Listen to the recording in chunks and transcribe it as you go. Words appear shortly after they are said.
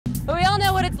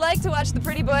It's like to watch the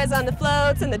pretty boys on the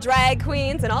floats and the drag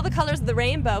queens and all the colors of the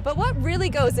rainbow, but what really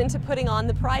goes into putting on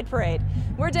the Pride Parade?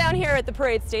 We're down here at the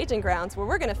parade staging grounds where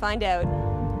we're going to find out.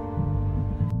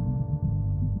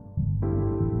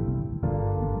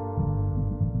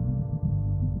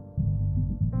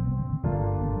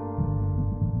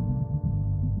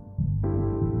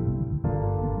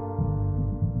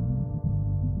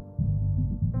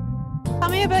 Tell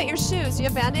me about your shoes. Do you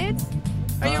have Band-Aids?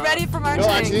 Are you ready for marching? No,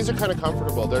 actually, these are kind of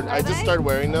comfortable. I just started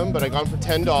wearing them, but I got them for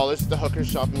 $10 at the hooker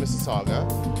shop in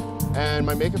Mississauga, and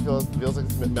my makeup feels like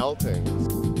it's melting.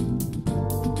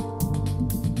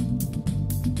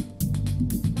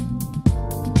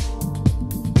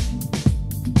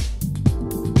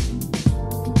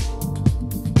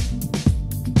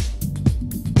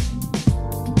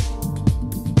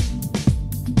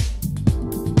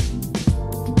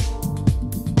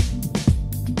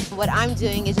 What I'm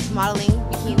doing is just modeling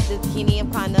the bikini of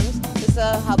condoms, just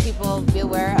to help people be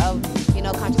aware of,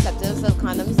 contraceptives, of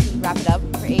condoms, to wrap it up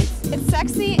for AIDS. It's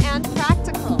sexy and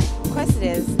practical. Of course it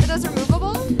is. Are those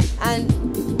removable?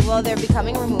 And, well, they're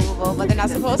becoming removable, but they're not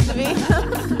supposed to be.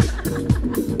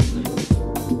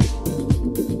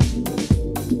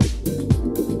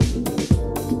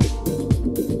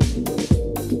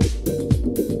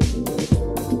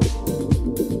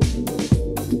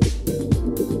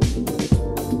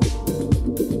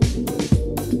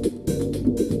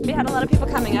 We had a lot of people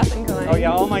coming up and going. Oh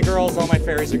yeah, all my girls, all my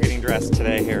fairies are getting dressed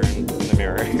today here in the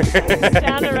mirror.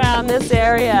 Down around this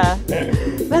area.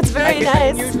 That's very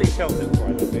nice. I usually tilt it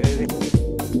for them.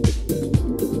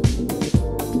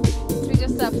 We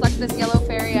just plucked this yellow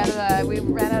fairy out of the, we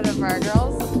ran out of our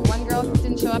girls. One girl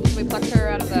didn't show up, so we plucked her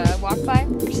out of the walk by.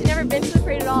 She'd never been to the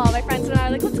parade at all. My friends and I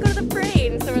are like, let's go to the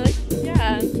parade. And so we're like,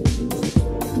 yeah,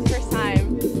 first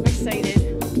time. I'm excited.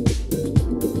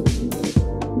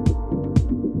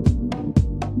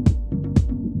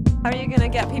 How are you going to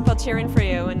get people cheering for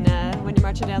you when you're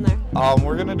marching down there?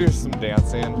 We're going to do some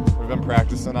dancing. We've been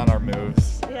practicing on our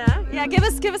moves. Yeah? Yeah, give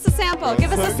us a sample.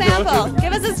 Give us a sample.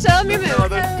 Give us a show me move.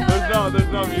 No, there's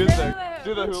no music.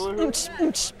 Do the hula hoop.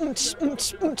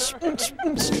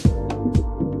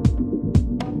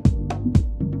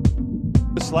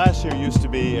 This last year used to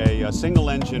be a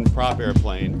single-engine prop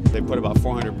airplane. They put about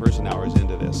 400 person-hours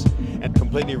into this and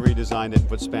completely redesigned it and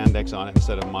put spandex on it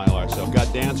instead of Mylar. So we've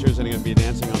got dancers and they're going to be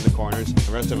dancing on the corners.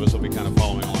 The rest of us will be kind of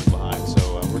following along behind.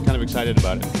 So we're kind of excited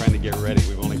about it and trying to get ready.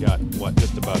 We've only got,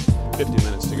 just about 50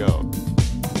 minutes to go.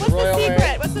 What's the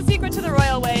secret? What's the secret to the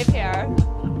royal wave here?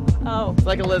 Oh. It's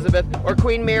like Elizabeth or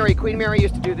Queen Mary. Queen Mary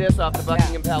used to do this off the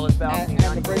Buckingham Palace balcony.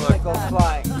 And the bracelet goes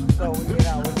flying. So,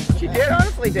 She did,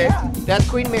 honestly, Dave. Yeah. That's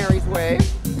Queen Mary's wave.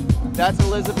 That's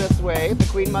Elizabeth's wave. The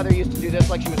Queen Mother used to do this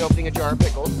like she was opening a jar of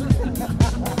pickles. We're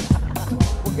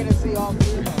going to see all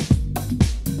three of them.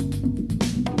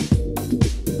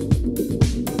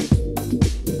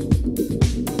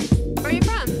 Where are you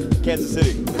from? Kansas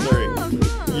City, Missouri. Oh,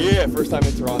 cool. Yeah, first time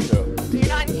in Toronto. So you're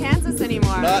not in Kansas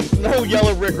anymore. No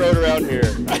yellow brick road around here.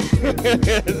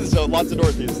 So lots of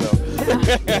Northeast though.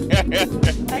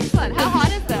 Excellent. How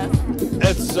hot is this?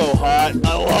 It's so hot.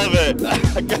 I love it.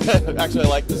 Actually, I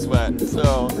like the sweat.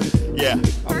 So, yeah,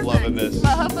 I'm loving this.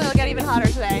 Well, hopefully it'll get even hotter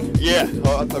today. Yeah,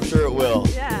 I'm sure it will.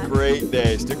 Yeah. Great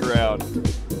day. Stick around.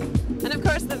 And of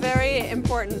course, the very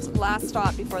important last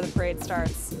stop before the parade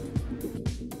starts.